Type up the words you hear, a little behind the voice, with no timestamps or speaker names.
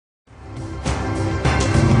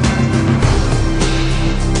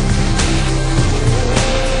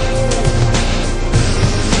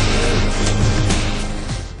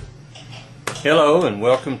Hello and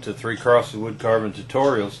welcome to Three Crosses Wood Carving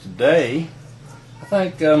Tutorials. Today I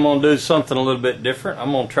think I'm going to do something a little bit different.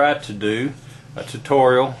 I'm going to try to do a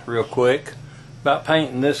tutorial real quick about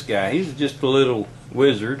painting this guy. He's just a little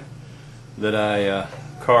wizard that I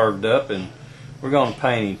carved up, and we're going to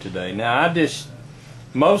paint him today. Now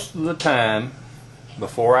most of the time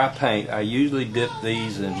before I paint, I usually dip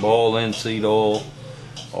these in boiled linseed oil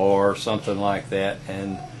or something like that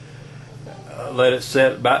and let it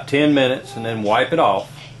set about 10 minutes and then wipe it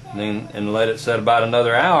off and let it set about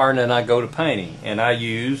another hour, and then I go to painting, and I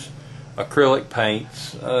use acrylic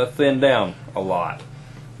paints thinned down a lot.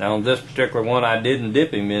 Now on this particular one I didn't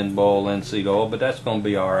dip him in boiled linseed oil, but that's going to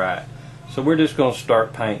be alright. So we're just going to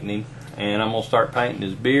start painting him, and I'm going to start painting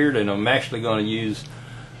his beard, and I'm actually going to use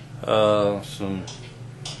some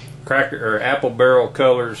Apple Barrel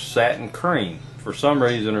Colors Satin Cream. For some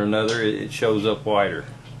reason or another it shows up whiter.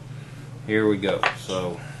 Here we go.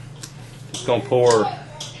 So just going to pour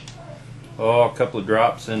a couple of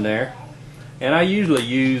drops in there, and I usually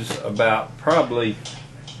use about probably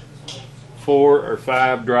 4 or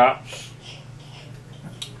 5 drops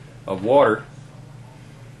of water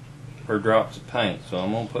per drops of paint. So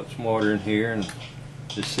I'm going to put some water in here and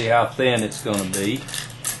just see how thin it's going to be,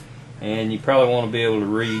 and you probably want to be able to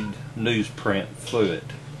read newsprint fluid.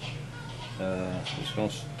 Just going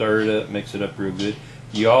to stir it up, mix it up real good.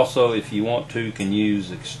 You also, if you want to, can use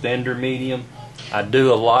extender medium. I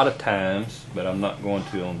do a lot of times, but I'm not going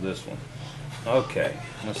to on this one. Okay,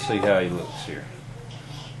 let's see how he looks here.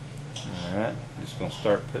 Alright, just going to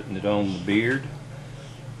start putting it on the beard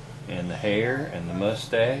and the hair and the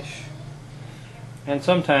mustache. And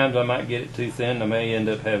sometimes I might get it too thin. I may end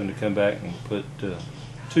up having to come back and put 2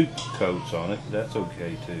 coats on it, but that's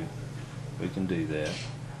okay too. We can do that.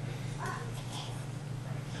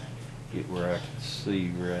 Get where I can see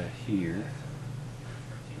right here.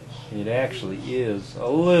 It actually is a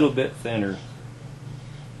little bit thinner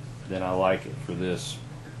than I like it for this,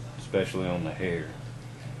 especially on the hair.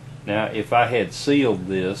 Now if I had sealed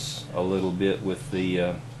this a little bit with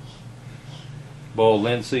the boiled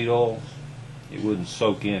linseed oil, it wouldn't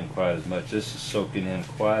soak in quite as much. This is soaking in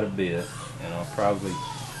quite a bit, and I'll probably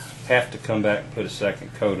have to come back and put a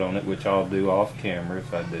second coat on it, which I'll do off camera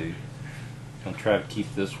if I do. I'm going to try to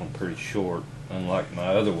keep this one pretty short, unlike my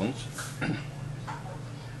other ones. Just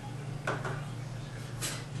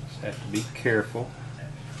have to be careful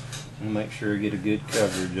and make sure I get a good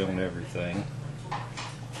coverage on everything.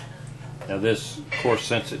 Now this, of course,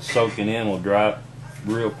 since it's soaking in, will dry up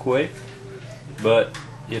real quick, but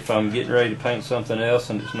if I'm getting ready to paint something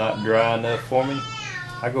else and it's not dry enough for me,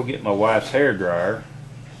 I go get my wife's hair dryer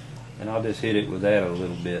and I'll just hit it with that a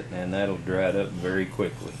little bit, and that'll dry it up very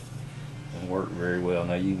quickly and work very well.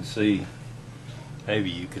 Now you can see, maybe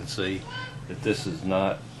you can see, that this is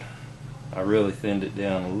not, I really thinned it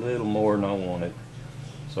down a little more than I wanted,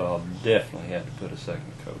 so I'll definitely have to put a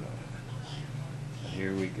second coat on it. And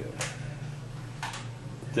here we go.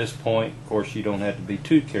 At this point, of course, you don't have to be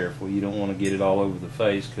too careful. You don't want to get it all over the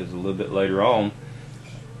face, because a little bit later on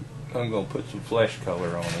I'm going to put some flesh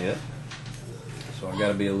color on it, so I got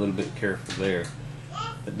to be a little bit careful there.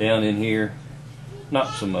 But down in here,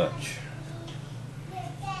 not so much.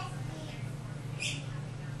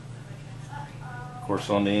 Of course,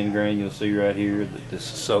 on the end grain, you'll see right here that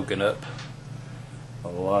this is soaking up a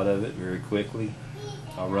lot of it very quickly.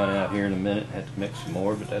 I'll run out here in a minute and have to mix some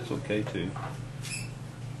more, but that's okay too.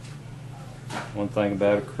 One thing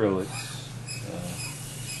about acrylics,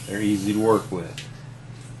 they're easy to work with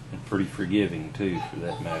and pretty forgiving too, for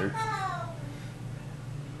that matter.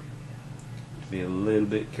 Be a little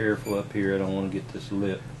bit careful up here. I don't want to get this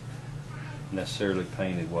lip necessarily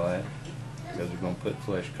painted white, because we're going to put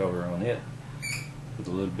flesh color on it with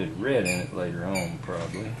a little bit of red in it later on,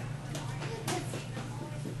 probably.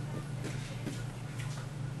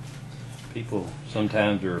 People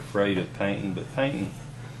sometimes are afraid of painting, but painting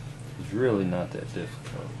is really not that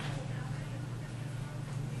difficult.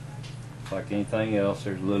 Like anything else,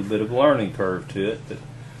 there's a little bit of learning curve to it, but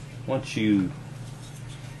once you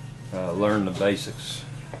learn the basics,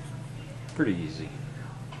 pretty easy.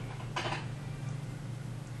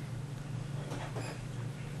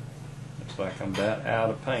 Looks like I'm about out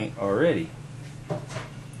of paint already.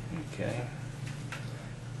 Okay,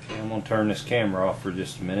 I'm going to turn this camera off for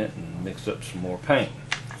just a minute and mix up some more paint,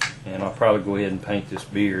 and I'll probably go ahead and paint this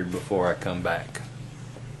beard before I come back.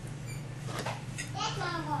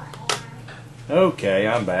 Okay,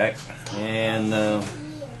 I'm back, and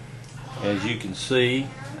as you can see,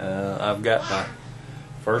 I've got my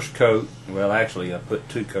first coat. Well, actually I put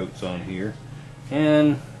 2 coats on here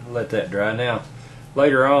and let that dry. Now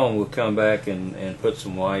Later on we'll come back and put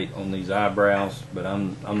some white on these eyebrows, but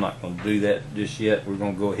I'm not going to do that just yet. We're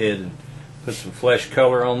going to go ahead and put some flesh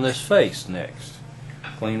color on this face next.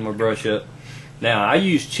 Clean my brush up. Now I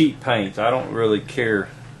use cheap paints. I don't really care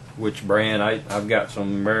which brand. I've got some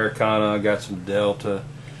Americana, I've got some Delta,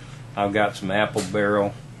 I've got some Apple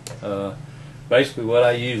Barrel. Basically what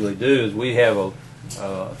I usually do is we have a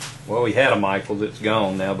well, we had a Michael that's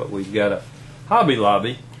gone now, but we've got a Hobby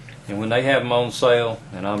Lobby, and when they have them on sale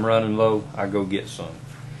and I'm running low, I go get some.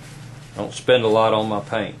 I don't spend a lot on my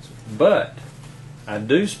paints, but I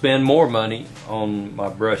do spend more money on my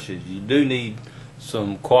brushes. You do need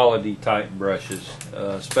some quality type brushes,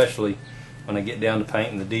 especially when I get down to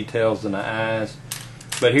painting the details in the eyes.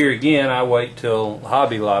 But here again, I wait till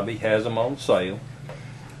Hobby Lobby has them on sale,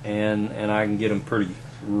 and I can get them pretty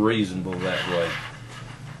reasonable that way.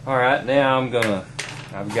 Alright, now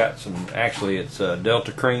I've got some, actually it's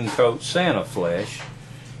Delta Cream Coat Santa Flesh,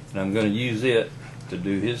 and I'm going to use it to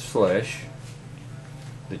do his flesh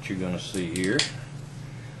that you're going to see here.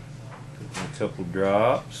 Put a couple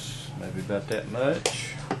drops, maybe about that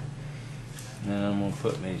much, and then I'm going to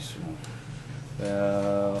put me some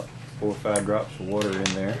about 4 or 5 drops of water in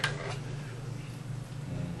there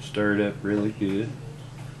and stir it up really good.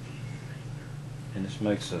 And this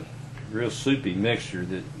makes a real soupy mixture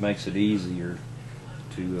that makes it easier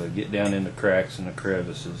to get down in the cracks and the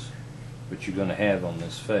crevices which you're going to have on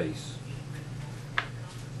this face.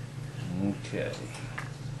 Okay.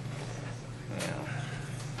 Now,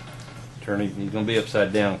 turn it. He's going to be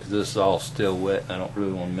upside down because this is all still wet. I don't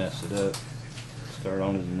really want to mess it up. Start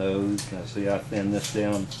on his nose. Now see, I thin this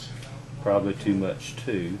down probably too much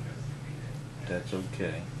too. That's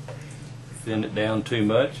okay. Thin it down too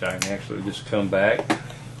much, I can actually just come back,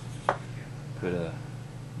 put a,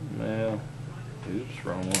 well, oops,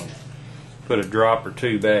 wrong one. Put a drop or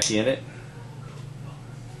two back in it,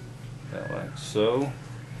 about like so.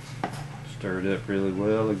 Stir it up really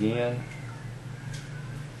well again.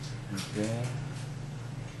 Okay.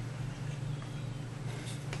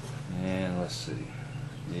 And let's see.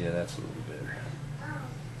 Yeah, that's a little better.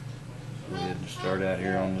 Go ahead and start out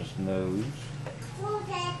here on this nose.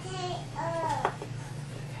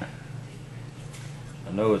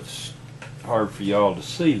 I know it's hard for y'all to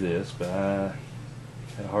see this, but I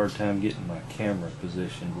had a hard time getting my camera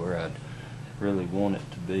positioned where I'd really want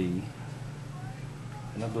it to be.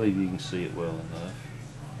 And I believe you can see it well enough.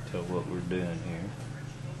 Tell what we're doing here.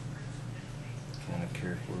 Kind of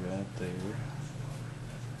careful right there.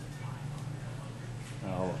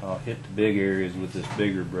 I'll hit the big areas with this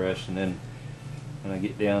bigger brush, and then when I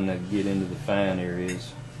get down to get into the fine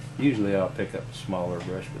areas, usually I'll pick up a smaller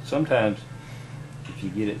brush, but sometimes if you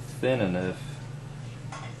get it thin enough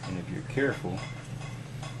and if you're careful,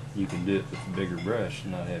 you can do it with a bigger brush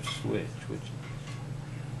and not have to switch, which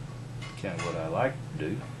is kind of what I like to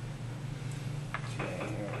do. Okay,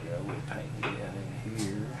 here we go. We'll paint down in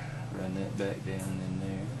here, run that back down in there.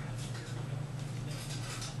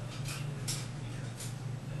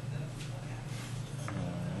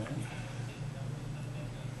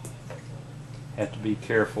 Have to be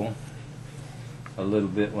careful a little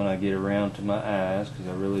bit when I get around to my eyes, because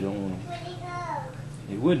I really don't want to.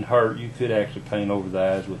 It wouldn't hurt. You could actually paint over the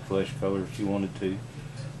eyes with flesh color if you wanted to,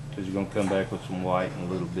 because you're going to come back with some white in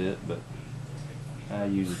a little bit, but I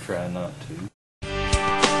usually try not to.